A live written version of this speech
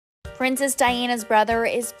Princess Diana's brother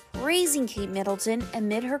is praising Kate Middleton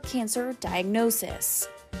amid her cancer diagnosis.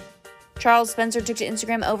 Charles Spencer took to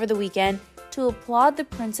Instagram over the weekend to applaud the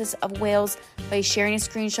Princess of Wales by sharing a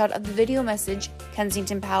screenshot of the video message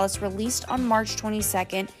Kensington Palace released on March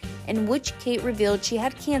 22nd, in which Kate revealed she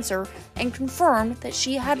had cancer and confirmed that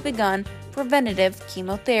she had begun preventative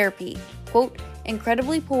chemotherapy. Quote,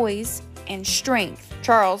 "incredibly poised and strength,"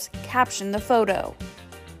 Charles captioned the photo.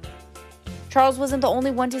 Charles wasn't the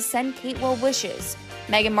only one to send Kate well wishes.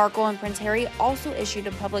 Meghan Markle and Prince Harry also issued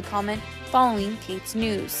a public comment following Kate's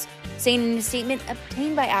news, saying in a statement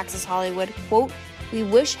obtained by Access Hollywood, quote, "We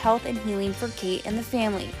wish health and healing for Kate and the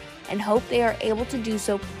family and hope they are able to do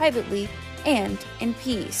so privately and in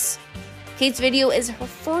peace." Kate's video is her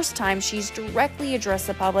first time she's directly addressed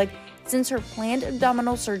the public since her planned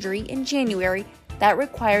abdominal surgery in January that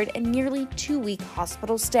required a nearly 2-week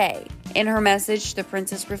hospital stay. In her message, the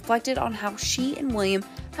princess reflected on how she and William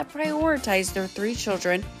have prioritized their 3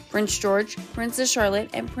 children, Prince George, Princess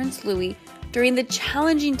Charlotte, and Prince Louis, during the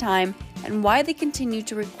challenging time and why they continue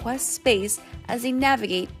to request space as they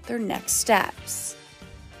navigate their next steps.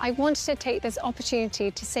 I wanted to take this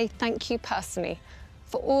opportunity to say thank you personally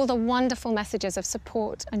for all the wonderful messages of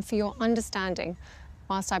support and for your understanding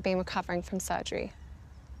whilst I've been recovering from surgery.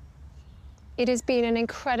 It has been an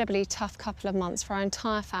incredibly tough couple of months for our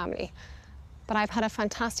entire family, but I've had a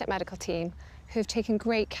fantastic medical team who have taken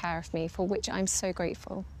great care of me, for which I'm so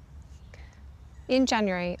grateful. In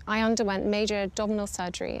January, I underwent major abdominal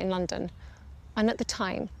surgery in London, and at the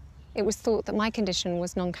time, it was thought that my condition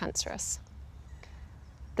was non-cancerous.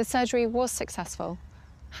 The surgery was successful.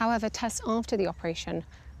 However, tests after the operation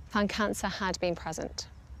found cancer had been present.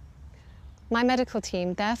 My medical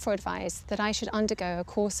team therefore advised that I should undergo a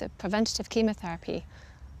course of preventative chemotherapy,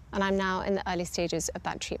 and I'm now in the early stages of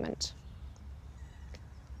that treatment.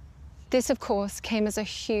 This, of course, came as a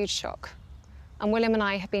huge shock, and William and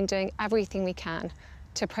I have been doing everything we can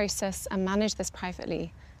to process and manage this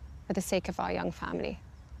privately for the sake of our young family.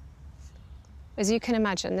 As you can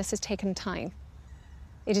imagine, this has taken time.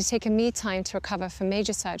 It has taken me time to recover from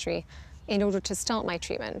major surgery in order to start my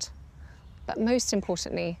treatment, but most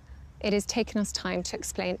importantly, it has taken us time to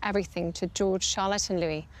explain everything to George, Charlotte and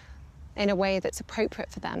Louis in a way that's appropriate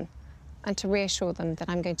for them and to reassure them that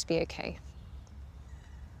I'm going to be okay.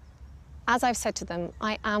 As I've said to them,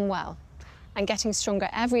 I am well and getting stronger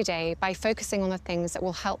every day by focusing on the things that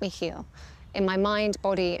will help me heal in my mind,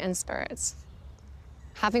 body and spirits.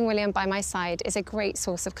 Having William by my side is a great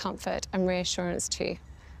source of comfort and reassurance too,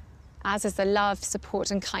 as is the love, support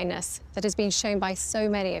and kindness that has been shown by so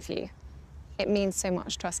many of you. It means so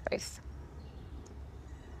much to us both.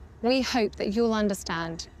 We hope that you'll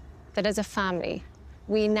understand that as a family,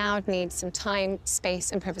 we now need some time,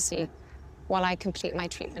 space and privacy while I complete my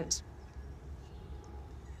treatment.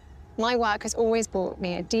 My work has always brought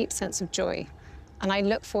me a deep sense of joy, and I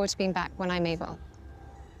look forward to being back when I'm able.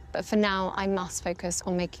 But for now, I must focus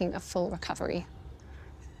on making a full recovery.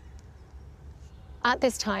 At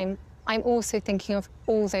this time, I'm also thinking of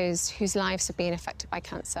all those whose lives have been affected by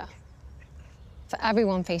cancer. For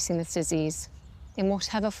everyone facing this disease, in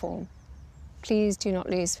whatever form, please do not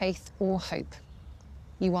lose faith or hope.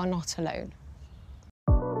 You are not alone.